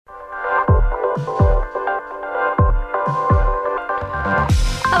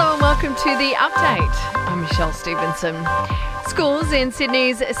to the update. I'm Michelle Stevenson. Schools in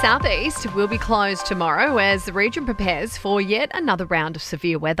Sydney's southeast will be closed tomorrow as the region prepares for yet another round of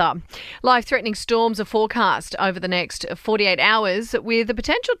severe weather. Life-threatening storms are forecast over the next 48 hours with the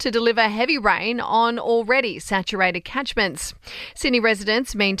potential to deliver heavy rain on already saturated catchments. Sydney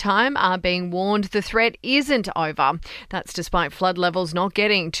residents, meantime, are being warned the threat isn't over. That's despite flood levels not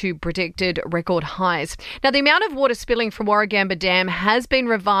getting to predicted record highs. Now, the amount of water spilling from Warragamba Dam has been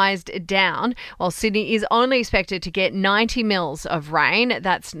revised down, while Sydney is only expected to get 90 mils of rain.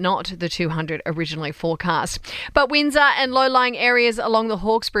 That's not the 200 originally forecast. But Windsor and low-lying areas along the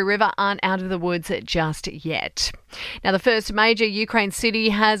Hawkesbury River aren't out of the woods just yet. Now, the first major Ukraine city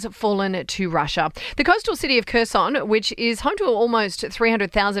has fallen to Russia. The coastal city of Kherson, which is home to almost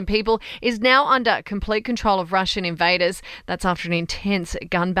 300,000 people, is now under complete control of Russian invaders. That's after an intense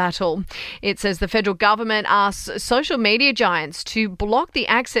gun battle. It says the federal government asks social media giants to block the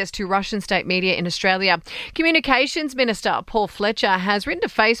access to Russian state media in Australia. Communications Minister Paul Fletcher has written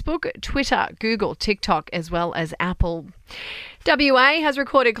to Facebook, Twitter, Google, TikTok, as well as Apple. WA has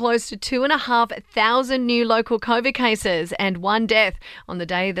recorded close to 2,500 new local COVID cases and one death on the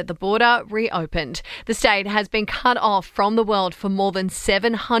day that the border reopened. The state has been cut off from the world for more than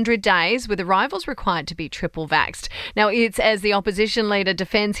 700 days, with arrivals required to be triple vaxxed. Now, it's as the opposition leader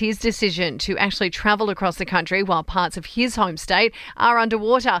defends his decision to actually travel across the country while parts of his home state are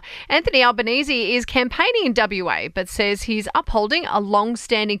underwater. Anthony Albanese is campaigning in WA, but says he's upholding a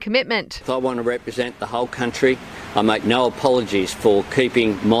long-standing commitment. I want to represent the whole country. I make no apologies for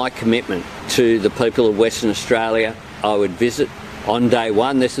keeping my commitment to the people of Western Australia. I would visit on day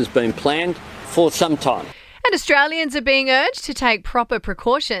one. This has been planned for some time. And Australians are being urged to take proper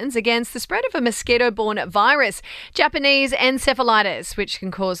precautions against the spread of a mosquito-borne virus. Japanese encephalitis, which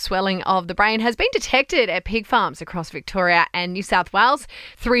can cause swelling of the brain, has been detected at pig farms across Victoria and New South Wales.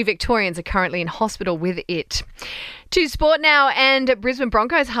 3 Victorians are currently in hospital with it. To sport now, and Brisbane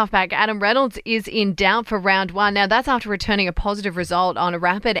Broncos halfback Adam Reynolds is in doubt for round 1. Now, that's after returning a positive result on a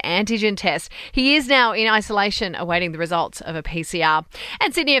rapid antigen test. He is now in isolation awaiting the results of a PCR.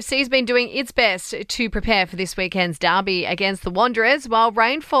 And Sydney FC has been doing its best to prepare for this weekend's derby against the Wanderers, while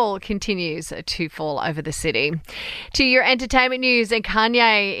rainfall continues to fall over the city. To your entertainment news, and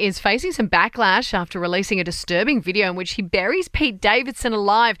Kanye is facing some backlash after releasing a disturbing video in which he buries Pete Davidson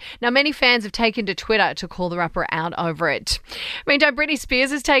alive. Now, many fans have taken to Twitter to call the rapper out over it. Meantime, Britney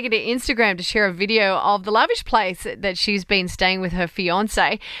Spears has taken to Instagram to share a video of the lavish place that she's been staying with her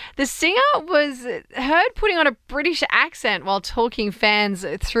fiancé. The singer was heard putting on a British accent while talking fans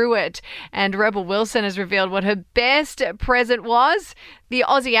through it, and Rebel Wilson has revealed what her best present was. The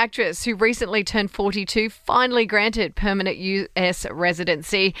Aussie actress, who recently turned 42, finally granted permanent US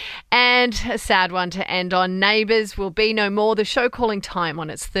residency. And a sad one to end on. Neighbours will be no more, the show calling time on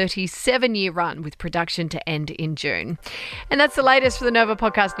its 37-year run, with production to end in June. And that's the latest for the Nova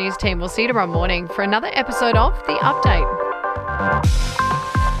Podcast News team. We'll see you tomorrow morning for another episode of The Update.